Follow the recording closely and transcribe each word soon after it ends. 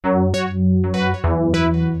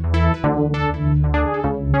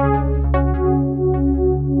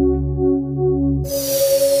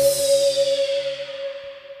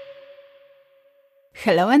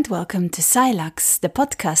welcome to SciLux, the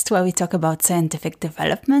podcast where we talk about scientific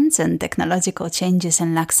developments and technological changes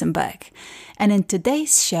in Luxembourg. And in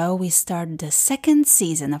today's show, we start the second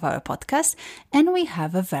season of our podcast, and we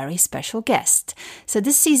have a very special guest. So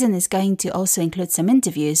this season is going to also include some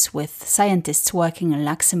interviews with scientists working in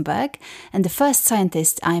Luxembourg, and the first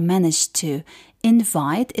scientist I managed to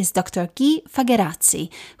invite is Dr. Guy Fagherazzi,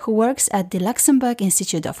 who works at the Luxembourg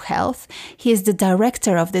Institute of Health. He is the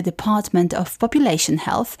director of the Department of Population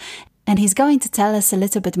Health, and he's going to tell us a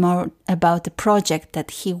little bit more about the project that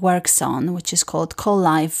he works on, which is called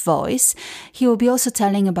Co-Live Voice. He will be also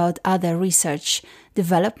telling about other research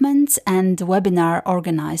developments and webinar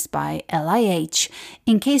organized by LIH.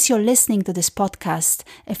 In case you're listening to this podcast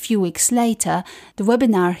a few weeks later, the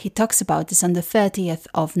webinar he talks about is on the 30th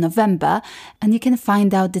of November, and you can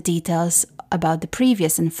find out the details about the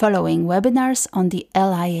previous and following webinars on the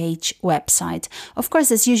LIH website. Of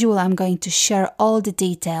course, as usual, I'm going to share all the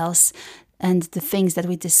details and the things that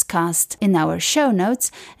we discussed in our show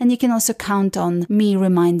notes. And you can also count on me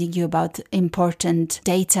reminding you about important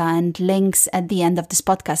data and links at the end of this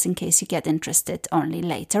podcast in case you get interested only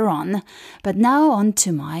later on. But now on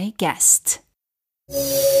to my guest.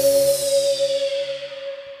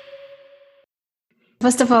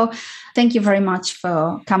 First of all, thank you very much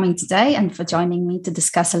for coming today and for joining me to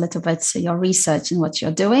discuss a little bit your research and what you're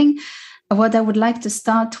doing. What I would like to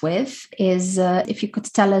start with is if you could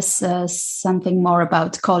tell us something more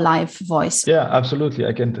about Co-Live Voice. Yeah, absolutely.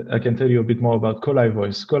 I can tell you a bit more about Co-Live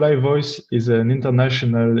Voice. Co-Live Voice is an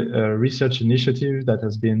international research initiative that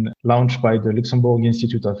has been launched by the Luxembourg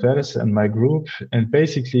Institute of Health and my group. And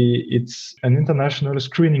basically, it's an international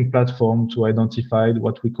screening platform to identify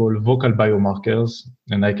what we call vocal biomarkers.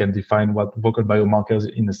 And I can define what vocal biomarkers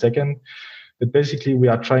in a second. But basically, we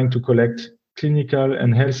are trying to collect clinical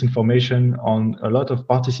and health information on a lot of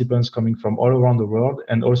participants coming from all around the world,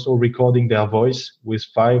 and also recording their voice with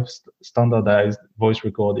 5 standardized voice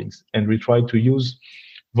recordings. And we try to use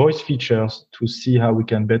voice features to see how we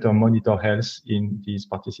can better monitor health in these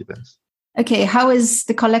participants. Okay, how is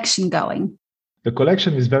the collection going? The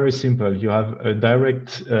collection is very simple. You have a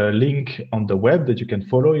direct link on the web that you can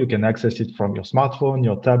follow. You can access it from your smartphone,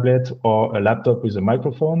 your tablet, or a laptop with a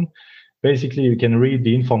microphone. Basically, you can read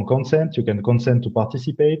the informed consent, you can consent to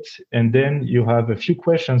participate, and then you have a few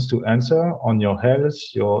questions to answer on your health,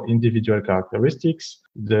 your individual characteristics,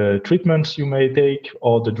 the treatments you may take,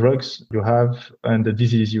 or the drugs you have, and the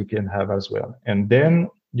disease you can have as well. And then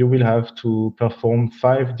you will have to perform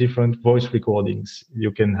 5 different voice recordings.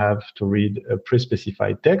 You can have to read a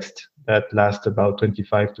pre-specified text that lasts about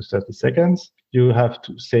 25 to 30 seconds. You have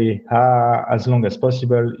to say as long as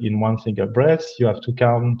possible in one single breath. You have to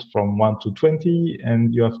count from 1 to 20,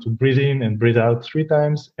 and you have to breathe in and breathe out 3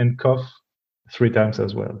 times and cough 3 times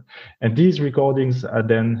as well. And these recordings are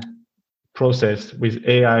then processed with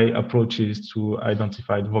AI approaches to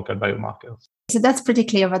identify vocal biomarkers. So that's pretty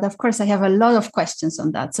clear, but of course I have a lot of questions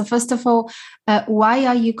on that. So first of all, why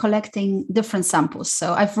are you collecting different samples?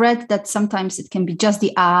 So I've read that sometimes it can be just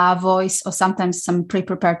the voice or sometimes some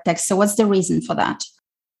pre-prepared text. So what's the reason for that?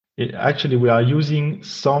 Actually, we are using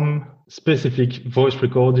some specific voice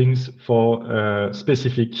recordings for a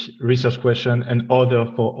specific research question and other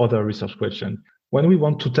for other research questions. When we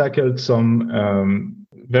want to tackle some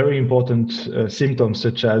very important symptoms,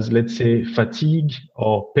 such as, let's say, fatigue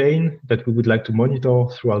or pain that we would like to monitor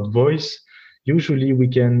throughout voice, usually we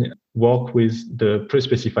can work with the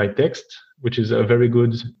pre-specified text, which is a very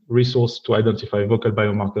good resource to identify vocal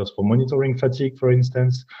biomarkers for monitoring fatigue, for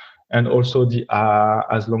instance, and also the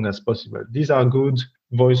as long as possible. These are good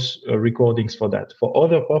voice recordings for that. For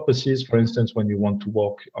other purposes, for instance, when you want to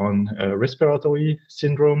work on respiratory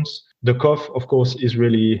syndromes, the cough, of course, is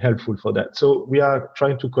really helpful for that. So we are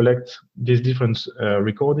trying to collect these different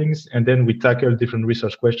recordings, and then we tackle different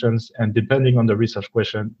research questions. And depending on the research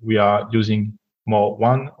question, we are using more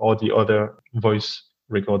one or the other voice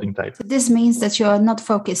recording type. So this means that you are not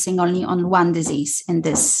focusing only on one disease in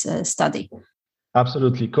this study.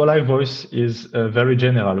 Absolutely. Co-Live Voice is very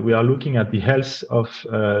general. We are looking at the health of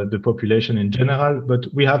the population in general,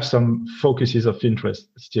 but we have some focuses of interest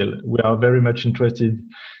still. We are very much interested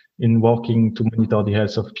in working to monitor the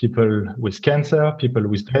health of people with cancer, people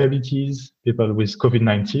with diabetes, people with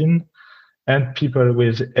COVID-19, and people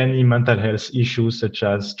with any mental health issues such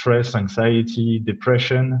as stress, anxiety,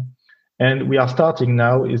 depression. And we are starting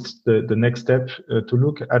now, it's the next step, to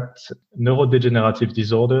look at neurodegenerative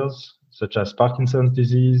disorders, such as Parkinson's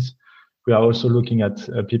disease. We are also looking at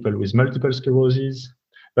people with multiple sclerosis.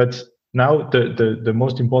 But Now, the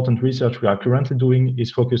most important research we are currently doing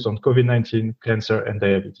is focused on COVID-19, cancer, and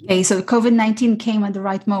diabetes. Okay, so COVID-19 came at the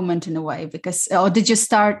right moment in a way, because, or did you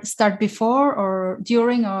start before or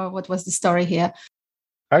during, or what was the story here?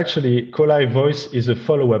 Actually, Colai Voice is a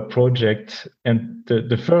follow-up project, and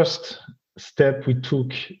the first step we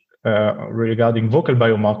took regarding vocal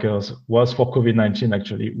biomarkers was for COVID-19.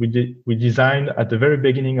 Actually, we designed at the very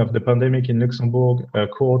beginning of the pandemic in Luxembourg a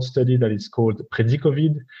cohort study that is called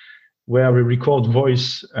PrediCovid, where we record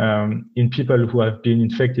voice in people who have been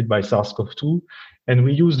infected by SARS-CoV-2, and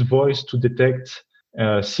we used voice to detect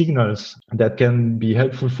signals that can be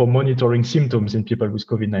helpful for monitoring symptoms in people with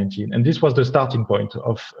COVID-19. And this was the starting point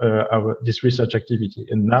of this research activity.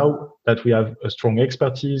 And now that we have a strong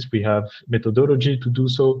expertise, we have methodology to do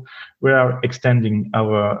so, we are extending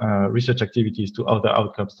our research activities to other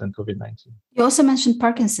outcomes than COVID-19. You also mentioned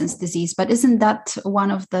Parkinson's disease, but isn't that one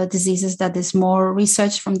of the diseases that is more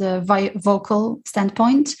researched from the vocal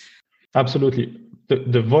standpoint? Absolutely.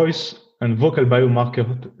 The voice and vocal biomarker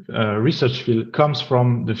research field comes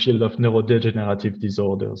from the field of neurodegenerative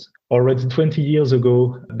disorders. Already 20 years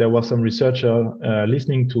ago, there was some researcher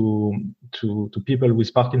listening to people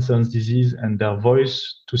with Parkinson's disease and their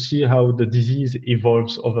voice to see how the disease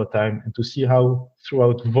evolves over time and to see how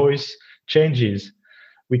throughout voice changes,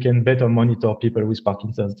 we can better monitor people with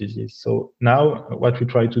Parkinson's disease. So now what we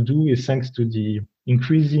try to do is, thanks to the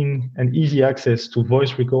increasing and easy access to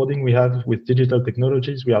voice recording we have with digital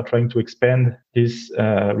technologies, we are trying to expand this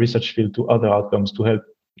research field to other outcomes to help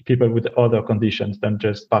people with other conditions than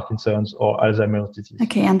just Parkinson's or Alzheimer's disease.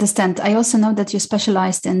 Okay, I understand. I also know that you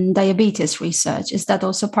specialized in diabetes research. Is that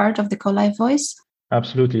also part of the Colai Voice?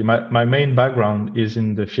 Absolutely. My main background is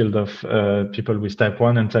in the field of people with type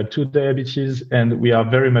 1 and type 2 diabetes. And we are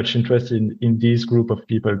very much interested in this group of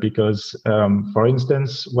people because, for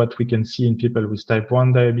instance, what we can see in people with type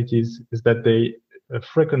 1 diabetes is that they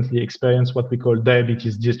frequently experience what we call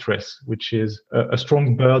diabetes distress, which is a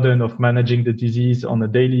strong burden of managing the disease on a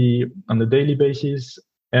daily basis.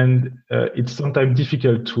 And it's sometimes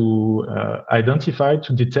difficult to identify,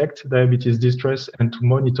 to detect diabetes distress and to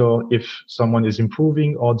monitor if someone is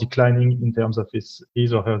improving or declining in terms of his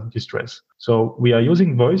or her distress. So we are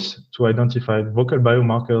using voice to identify vocal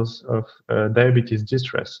biomarkers of diabetes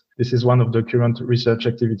distress. This is one of the current research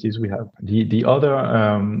activities we have. The other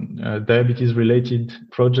diabetes-related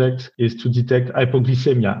project is to detect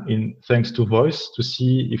hypoglycemia thanks to voice, to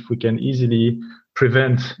see if we can easily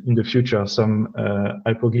prevent in the future some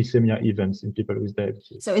hypoglycemia events in people with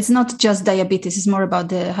diabetes. So it's not just diabetes, it's more about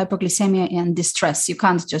the hypoglycemia and distress. You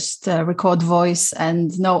can't just record voice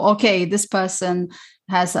and know, okay, this person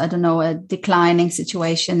has, I don't know, a declining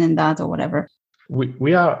situation in that or whatever.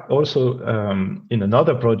 We are also in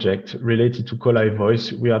another project related to Colai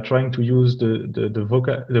Voice. We are trying to use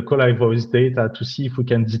the Colai Voice data to see if we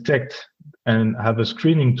can detect and have a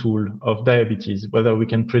screening tool of diabetes, whether we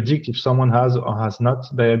can predict if someone has or has not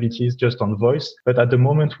diabetes just on voice. But at the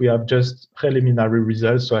moment, we have just preliminary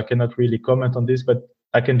results, so I cannot really comment on this, but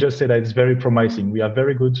I can just say that it's very promising. We have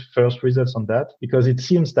very good first results on that because it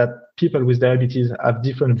seems that people with diabetes have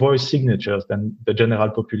different voice signatures than the general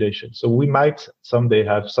population. So we might someday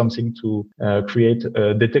have something to create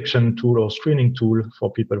a detection tool or screening tool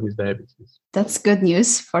for people with diabetes. That's good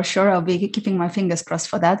news for sure. I'll be keeping my fingers crossed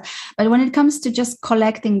for that. But when it comes to just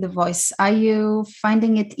collecting the voice, are you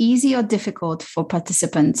finding it easy or difficult for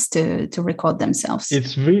participants to record themselves?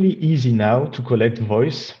 It's really easy now to collect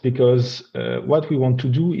voice because what we want to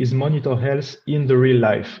do is monitor health in the real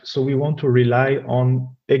life. So we want to rely on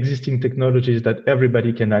existing technologies that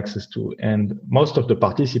everybody can access to. And most of the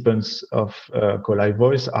participants of Colai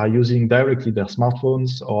Voice are using directly their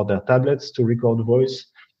smartphones or their tablets to record voice.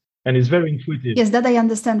 And it's very intuitive. Yes, that I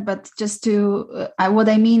understand. But just to, what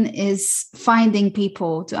I mean is finding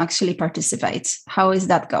people to actually participate. How is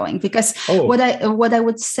that going? Because what I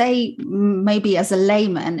would say maybe as a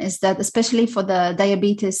layman is that especially for the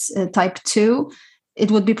diabetes type 2, it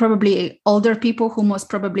would be probably older people who most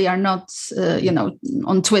probably are not,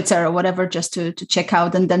 on Twitter or whatever, just to check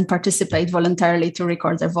out and then participate voluntarily to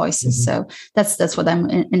record their voices. Mm-hmm. So that's what I'm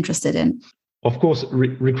interested in. Of course,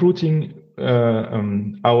 recruiting,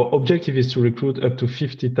 our objective is to recruit up to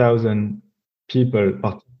 50,000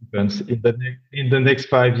 participants in the next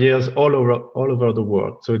 5 years all over the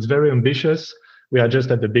world. So it's very ambitious. We are just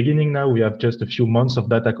at the beginning now. We have just a few months of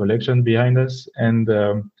data collection behind us. And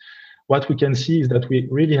what we can see is that we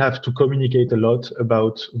really have to communicate a lot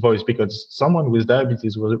about voice because someone with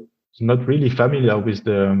diabetes was not really familiar with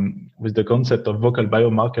the concept of vocal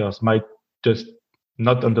biomarkers, might just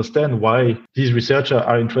not understand why these researchers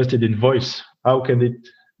are interested in voice. How can it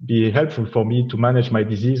be helpful for me to manage my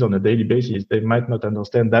disease on a daily basis. They might not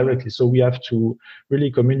understand directly. So we have to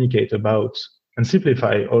really communicate about and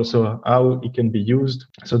simplify also how it can be used.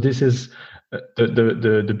 So this is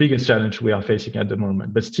the biggest challenge we are facing at the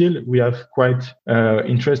moment. But still, we have quite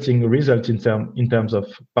interesting results in terms of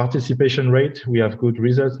participation rate. We have good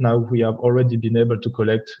results. Now we have already been able to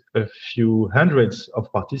collect a few hundreds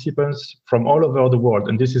of participants from all over the world.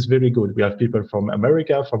 And this is very good. We have people from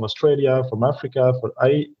America, from Australia, from Africa,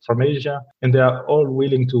 from Asia, and they are all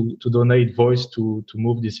willing to donate voice to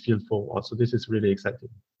move this field forward. So this is really exciting.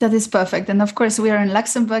 That is perfect. And of course, we are in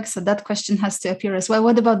Luxembourg, so that question has to appear as well.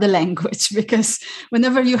 What about the language? Because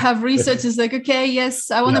whenever you have research, it's like, okay, yes,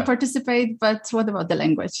 I want to participate, but what about the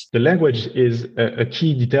language? The language is a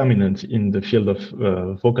key determinant in the field of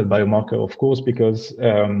vocal biomarker, of course, because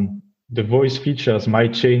the voice features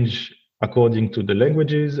might change according to the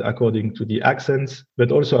languages, according to the accents,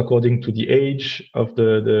 but also according to the age of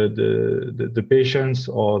the patients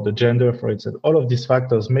or the gender, for instance. All of these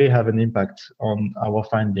factors may have an impact on our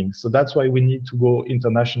findings. So that's why we need to go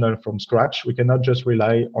international from scratch. We cannot just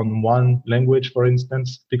rely on one language, for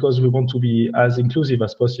instance, because we want to be as inclusive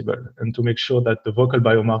as possible and to make sure that the vocal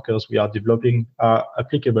biomarkers we are developing are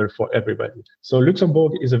applicable for everybody. So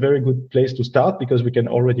Luxembourg is a very good place to start because we can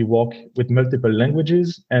already work with multiple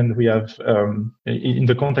languages, and we have in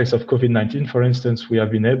the context of COVID-19, for instance, we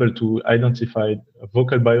have been able to identify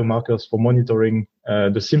vocal biomarkers for monitoring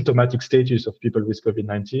the symptomatic status of people with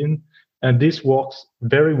COVID-19. And this works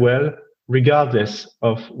very well, regardless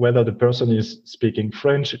of whether the person is speaking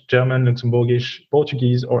French, German, Luxembourgish,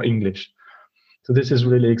 Portuguese, or English. So this is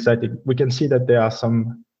really exciting. We can see that there are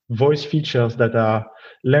some voice features that are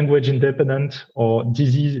language independent or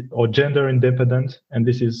disease or gender independent. And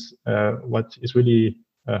this is what is really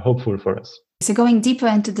hopeful for us. So going deeper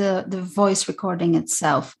into the voice recording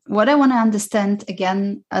itself, what I want to understand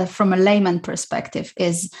again from a layman perspective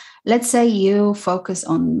is, let's say you focus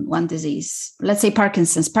on one disease, let's say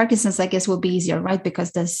Parkinson's. Parkinson's, I guess, will be easier, right?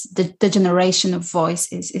 Because the degeneration of voice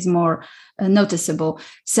is more noticeable.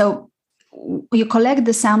 So you collect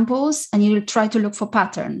the samples and you try to look for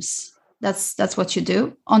patterns. That's what you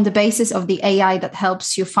do on the basis of the AI that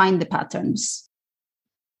helps you find the patterns.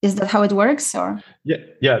 Is that how it works, or?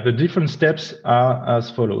 Yeah. The different steps are as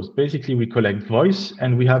follows. Basically, we collect voice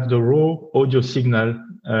and we have the raw audio signal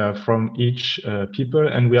from each people,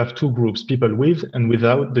 and we have two groups: people with and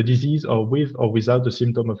without the disease, or with or without the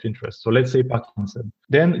symptom of interest. So let's say Parkinson.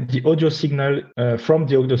 Then the audio signal, from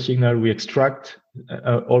the audio signal, we extract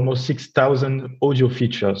almost 6,000 audio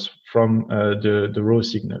features from the raw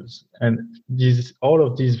signals. And all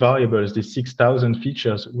of these variables, these 6,000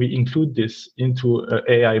 features, we include this into an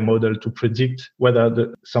AI model to predict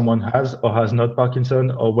whether someone has or has not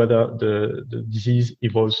Parkinson, or whether the disease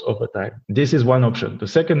evolves over time. This is one option. The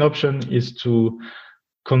second option is to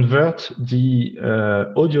convert the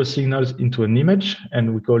audio signals into an image,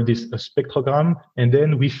 and we call this a spectrogram. And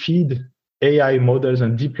then we feed AI models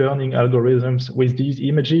and deep learning algorithms with these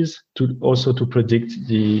images to predict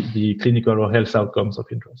the clinical or health outcomes of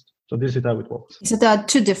interest. So this is how it works. So there are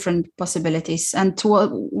two different possibilities. And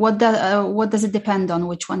what does it depend on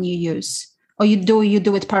which one you use? Or you do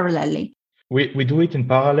it parallelly? We do it in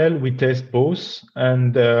parallel. We test both.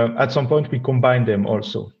 And at some point, we combine them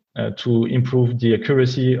also to improve the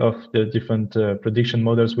accuracy of the different prediction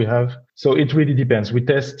models we have. So it really depends. We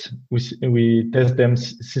test them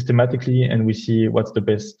systematically, and we see what's the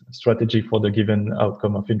best strategy for the given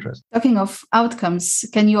outcome of interest. Talking of outcomes,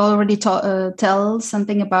 can you already tell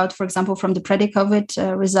something about, for example, from the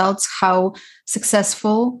pre-COVID results, how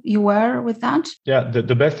successful you were with that? Yeah,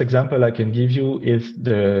 the best example I can give you is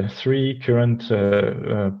the 3 current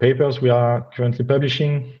papers we are currently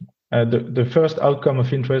publishing. The first outcome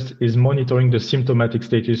of interest is monitoring the symptomatic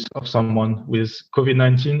status of someone with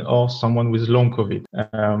COVID-19 or someone with long COVID.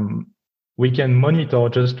 We can monitor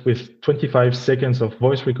just with 25 seconds of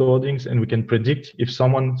voice recordings, and we can predict if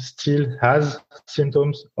someone still has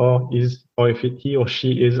symptoms or if he or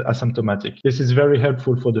she is asymptomatic. This is very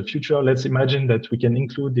helpful for the future. Let's imagine that we can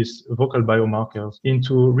include these vocal biomarkers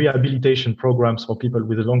into rehabilitation programs for people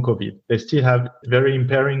with long COVID. They still have very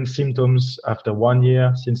impairing symptoms after 1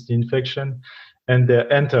 year since the infection, and they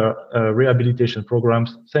enter rehabilitation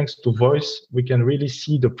programs. Thanks to voice, we can really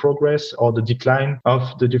see the progress or the decline of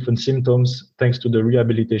the different symptoms thanks to the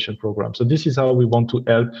rehabilitation program. So this is how we want to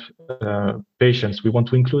help patients. We want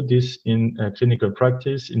to include this in clinical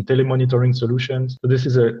practice, in telemonitoring solutions. So this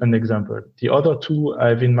is an example. The other two I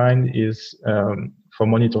have in mind is for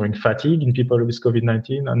monitoring fatigue in people with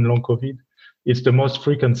COVID-19 and long COVID. It's the most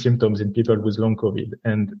frequent symptoms in people with long COVID.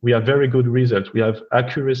 And we have very good results. We have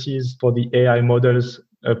accuracies for the AI models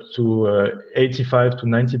up to 85 to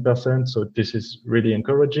 90%. So this is really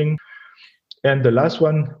encouraging. And the last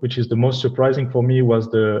one, which is the most surprising for me, was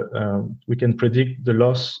we can predict the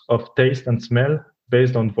loss of taste and smell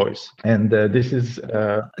based on voice. And this is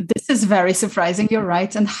very surprising. You're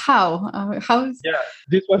right. And how? Yeah,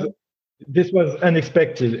 this was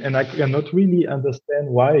unexpected, and I cannot really understand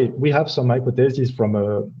why. We have some hypotheses from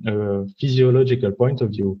a physiological point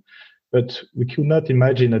of view, but we could not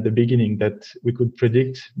imagine at the beginning that we could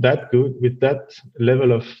predict that good with that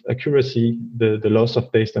level of accuracy, the loss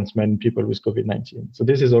of taste and smell in people with COVID-19. So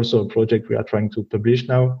this is also a project we are trying to publish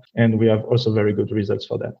now, and we have also very good results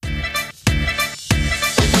for that.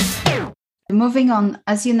 Moving on,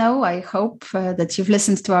 as you know, I hope that you've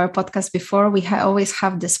listened to our podcast before. We always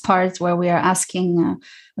have this part where we are asking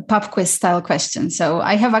a pub quiz style question. So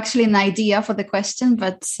I have actually an idea for the question,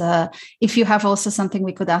 but if you have also something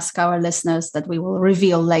we could ask our listeners that we will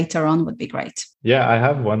reveal later on, would be great. Yeah, I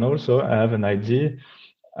have one also. I have an idea.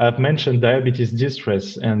 I've mentioned diabetes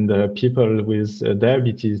distress, and people with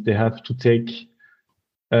diabetes, they have to take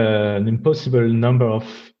an impossible number of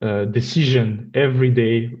decisions every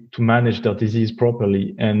day to manage their disease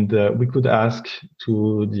properly. And we could ask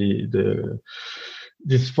to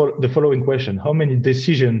the following question: how many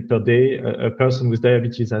decisions per day a person with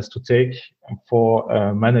diabetes has to take for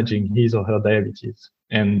managing his or her diabetes?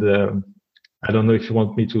 And I don't know if you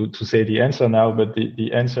want me to say the answer now, but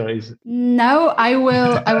the answer is no. I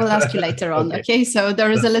will ask you later on. Okay. So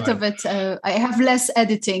there is a little bit. I have less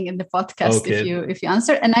editing in the podcast if you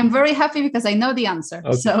answer, and I'm very happy because I know the answer.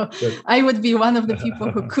 Okay, so good. I would be one of the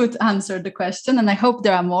people who could answer the question, and I hope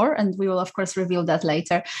there are more, and we will of course reveal that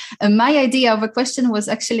later. My idea of a question was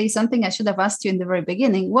actually something I should have asked you in the very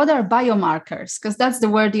beginning. What are biomarkers? Because that's the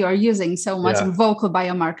word you are using so much, vocal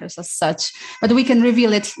biomarkers as such. But we can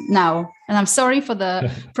reveal it now. And I'm sorry for the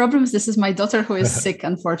problems. This is my daughter who is sick,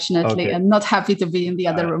 unfortunately, and not happy to be in the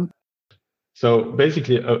other room. So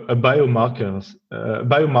basically, biomarkers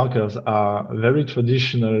are a very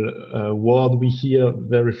traditional word we hear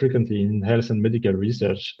very frequently in health and medical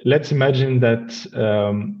research. Let's imagine that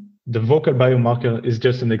the vocal biomarker is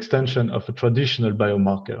just an extension of a traditional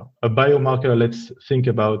biomarker. A biomarker, let's think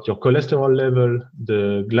about your cholesterol level,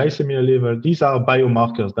 the glycemia level. These are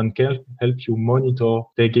biomarkers that can help you monitor.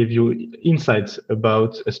 They give you insights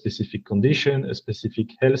about a specific condition, a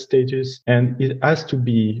specific health status, and it has to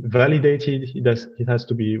be validated. It has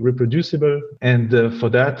to be reproducible. And for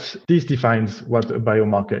that, this defines what a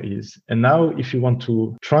biomarker is. And now, if you want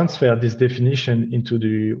to transfer this definition into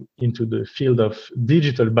the field of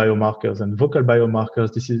digital biomarkers and vocal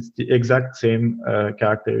biomarkers, this is the exact same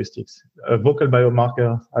characteristics. A vocal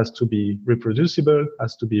biomarker has to be reproducible,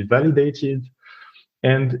 has to be validated,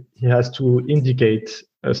 and it has to indicate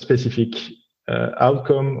a specific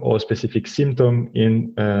outcome or a specific symptom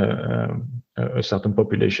in a certain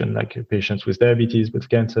population, like patients with diabetes, with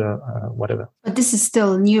cancer, whatever. But this is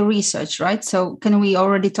still new research, right? So can we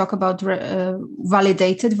already talk about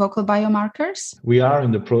validated vocal biomarkers? We are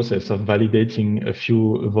in the process of validating a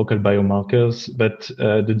few vocal biomarkers, but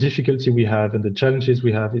the difficulty we have and the challenges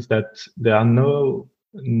we have is that there are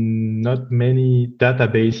not many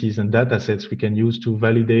databases and data sets we can use to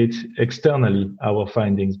validate externally our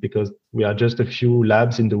findings, because we are just a few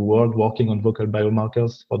labs in the world working on vocal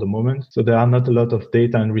biomarkers for the moment. So there are not a lot of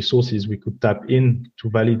data and resources we could tap in to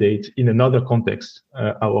validate in another context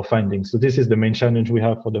our findings. So this is the main challenge we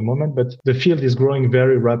have for the moment, but the field is growing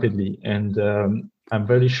very rapidly, and I'm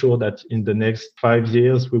very sure that in the next 5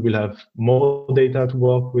 years, we will have more data to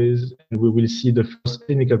work with, and we will see the first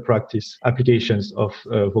clinical practice applications of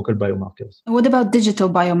vocal biomarkers. What about digital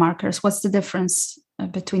biomarkers? What's the difference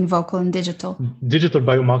between vocal and digital? Digital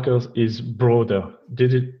biomarkers is broader.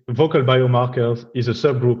 Vocal biomarkers is a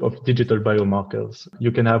subgroup of digital biomarkers.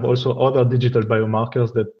 You can have also other digital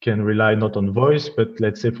biomarkers that can rely not on voice, but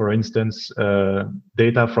let's say, for instance,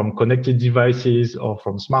 data from connected devices or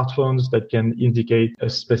from smartphones that can indicate a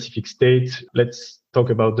specific state. Let's talk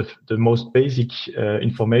about the most basic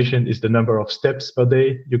information is the number of steps per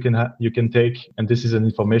day you can take, and this is an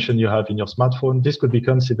information you have in your smartphone. This could be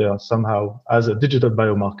considered somehow as a digital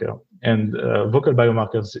biomarker, and vocal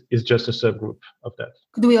biomarkers is just a subgroup of that.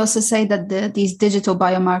 Could we also say that these digital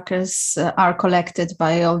biomarkers are collected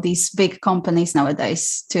by all these big companies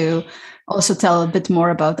nowadays to also tell a bit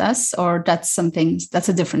more about us, or that's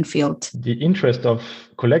a different field? The interest of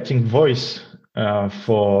collecting voice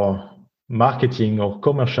for marketing or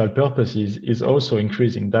commercial purposes is also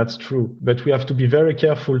increasing. That's true. But we have to be very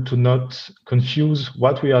careful to not confuse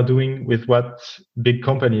what we are doing with what big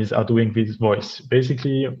companies are doing with voice.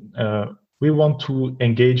 Basically, we want to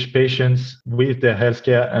engage patients with their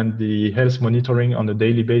healthcare and the health monitoring on a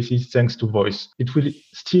daily basis thanks to voice. It will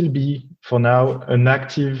still be, for now, an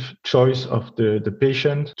active choice of the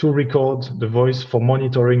patient to record the voice for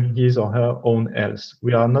monitoring his or her own health.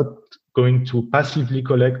 We are not going to passively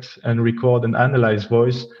collect and record and analyze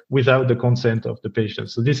voice without the consent of the patient.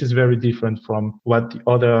 So this is very different from what the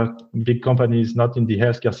other big companies not in the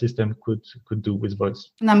healthcare system could do with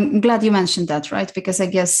voice. And I'm glad you mentioned that, right? Because I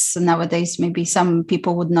guess nowadays maybe some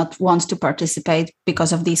people would not want to participate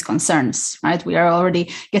because of these concerns, right? We are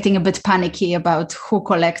already getting a bit panicky about who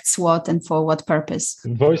collects what and for what purpose.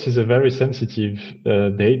 Voice is a very sensitive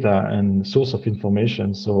data and source of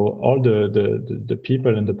information. So all the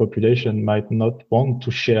people in the population might not want to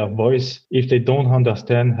share voice if they don't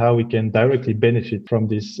understand how we can directly benefit from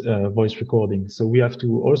this voice recording. So we have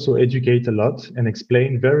to also educate a lot and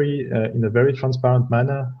explain in a very transparent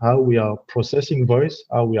manner how we are processing voice,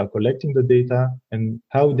 how we are collecting the data, and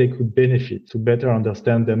how they could benefit to better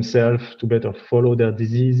understand themselves, to better follow their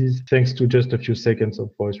diseases, thanks to just a few seconds of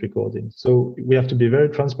voice recording. So we have to be very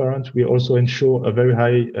transparent. We also ensure a very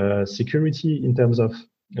high security in terms of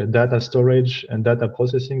data storage and data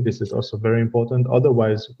processing. This is also very important.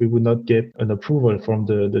 Otherwise, we would not get an approval from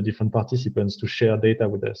the different participants to share data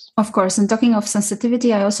with us. Of course. And talking of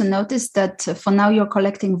sensitivity, I also noticed that for now you're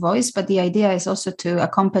collecting voice, but the idea is also to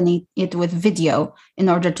accompany it with video in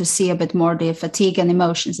order to see a bit more the fatigue and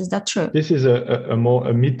emotions. Is that true? This is a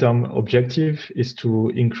midterm objective, is to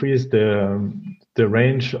increase the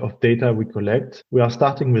range of data we collect. We are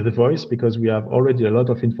starting with the voice because we have already a lot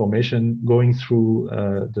of information going through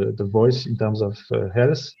the voice in terms of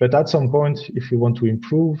health. But at some point, if you want to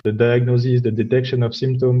improve the diagnosis, the detection of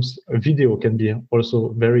symptoms, a video can be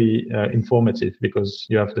also very informative because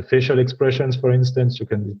you have the facial expressions, for instance. You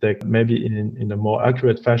can detect maybe in a more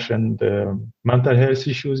accurate fashion the mental health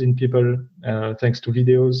issues in people thanks to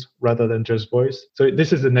videos rather than just voice. So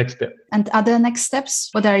this is the next step. And other next steps?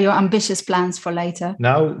 What are your ambitious plans for later?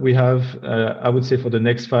 Now we have, I would say for the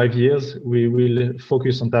next 5 years, we will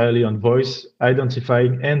focus entirely on voice,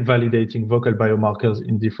 identifying and validating vocal biomarkers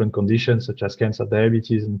in different conditions such as cancer,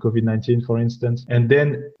 diabetes, and COVID-19, for instance. And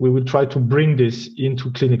then we will try to bring this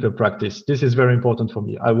into clinical practice. This is very important for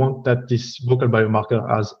me. I want that these vocal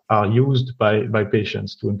biomarkers are used by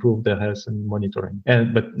patients to improve their health and monitoring.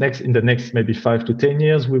 But in the next maybe 5 to 10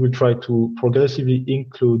 years, we will try to progressively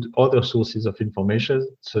include other sources of information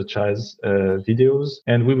such as videos,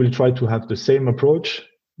 and we will try to have the same approach,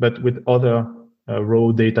 but with other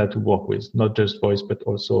raw data to work with, not just voice, but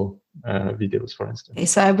also videos, for instance. Okay,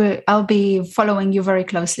 so I'll be following you very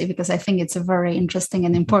closely because I think it's a very interesting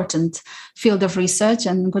and important field of research,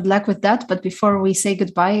 and good luck with that. But before we say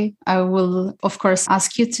goodbye, I will, of course,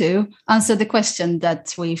 ask you to answer the question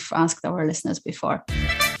that we've asked our listeners before.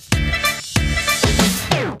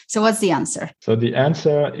 So what's the answer? So the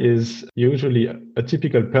answer is usually a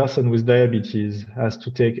typical person with diabetes has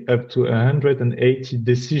to take up to 180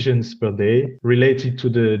 decisions per day related to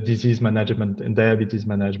the disease management and diabetes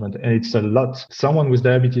management. And it's a lot. Someone with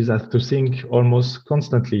diabetes has to think almost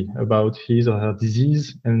constantly about his or her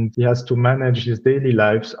disease, and he has to manage his daily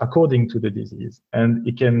lives according to the disease. And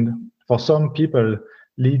it can, for some people,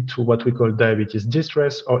 lead to what we call diabetes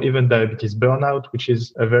distress or even diabetes burnout, which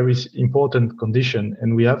is a very important condition.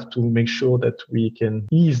 And we have to make sure that we can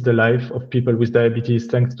ease the life of people with diabetes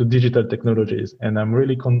thanks to digital technologies. And I'm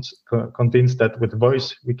really convinced that with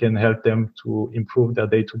voice, we can help them to improve their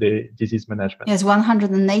day-to-day disease management. Yes,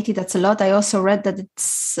 180, that's a lot. I also read that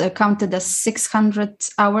it's counted as 600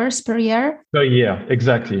 hours per year. Per year,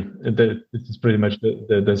 exactly. This is pretty much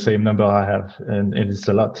the same number I have. And it's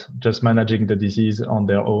a lot, just managing the disease on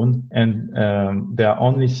their own. And they are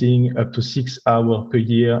only seeing up to 6 hours per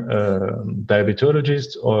year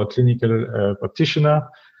diabetologist or clinical practitioner.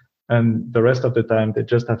 And the rest of the time, they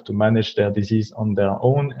just have to manage their disease on their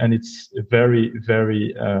own. And it's very,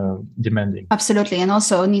 very demanding. Absolutely. And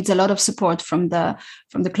also needs a lot of support from the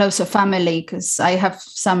closer family, because I have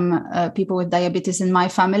some people with diabetes in my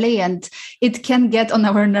family, and it can get on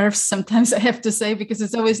our nerves sometimes, I have to say, because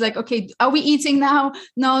it's always like, okay, are we eating now?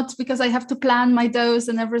 Not, because I have to plan my dose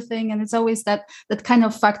and everything. And it's always that kind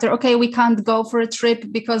of factor. Okay, we can't go for a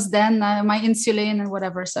trip because then my insulin and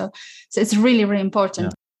whatever. So it's really, really important.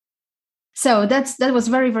 Yeah. So that was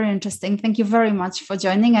very, very interesting. Thank you very much for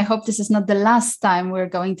joining. I hope this is not the last time we're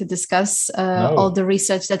going to discuss all the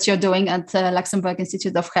research that you're doing at Luxembourg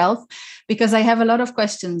Institute of Health, because I have a lot of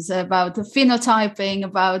questions about phenotyping,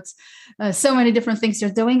 about so many different things you're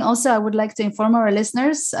doing. Also, I would like to inform our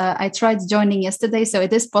listeners, I tried joining yesterday, so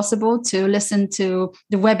it is possible to listen to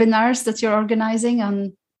the webinars that you're organizing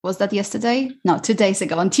on Was that yesterday? No, 2 days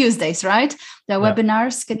ago, on Tuesdays, right? The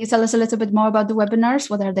webinars. Can you tell us a little bit more about the webinars?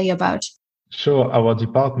 What are they about? Sure. Our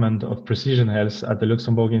Department of Precision Health at the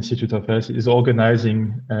Luxembourg Institute of Health is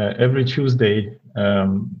organizing every Tuesday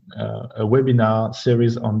a webinar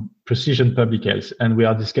series on precision public health. And we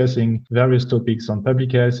are discussing various topics on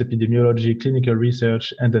public health, epidemiology, clinical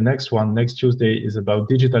research. And the next one, next Tuesday, is about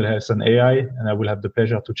digital health and AI. And I will have the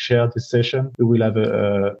pleasure to chair this session. We will have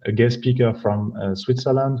a guest speaker from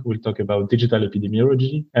Switzerland. We'll talk about digital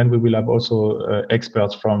epidemiology. And we will have also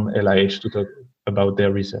experts from LIH to talk about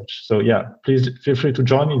their research. So please feel free to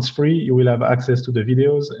join. It's free. You will have access to the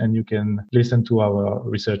videos and you can listen to our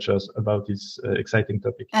researchers about this exciting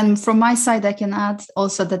topic. And from my side, I can add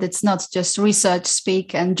also that it's not just research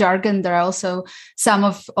speak and jargon. There are also some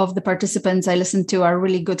of the participants I listened to are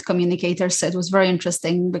really good communicators. So it was very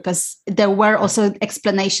interesting because there were also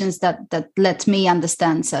explanations that let me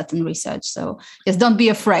understand certain research. So just don't be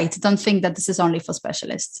afraid. Don't think that this is only for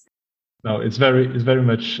specialists. No, it's very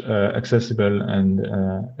much accessible and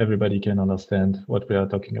everybody can understand what we are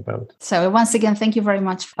talking about. So once again, thank you very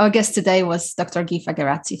much. Our guest today was Dr. Guy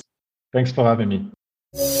Fagherazzi. Thanks for having me.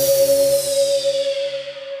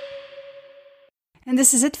 And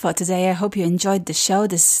this is it for today. I hope you enjoyed the show,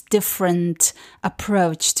 this different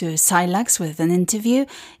approach to SciLux with an interview.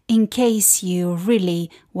 In case you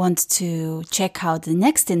really want to check out the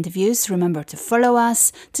next interviews, remember to follow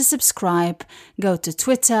us, to subscribe, go to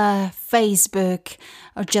Twitter, Facebook,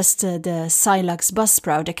 or just the SciLux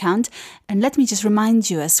Buzzsprout account. And let me just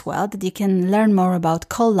remind you as well that you can learn more about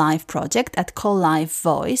CoLive project at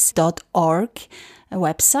collivevoice.org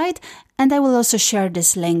website. And I will also share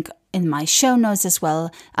this link in my show notes as well,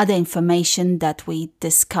 other information that we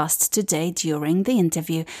discussed today during the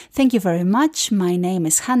interview. Thank you very much. My name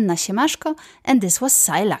is Hanna Siemaszko, and this was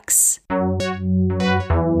SciLux.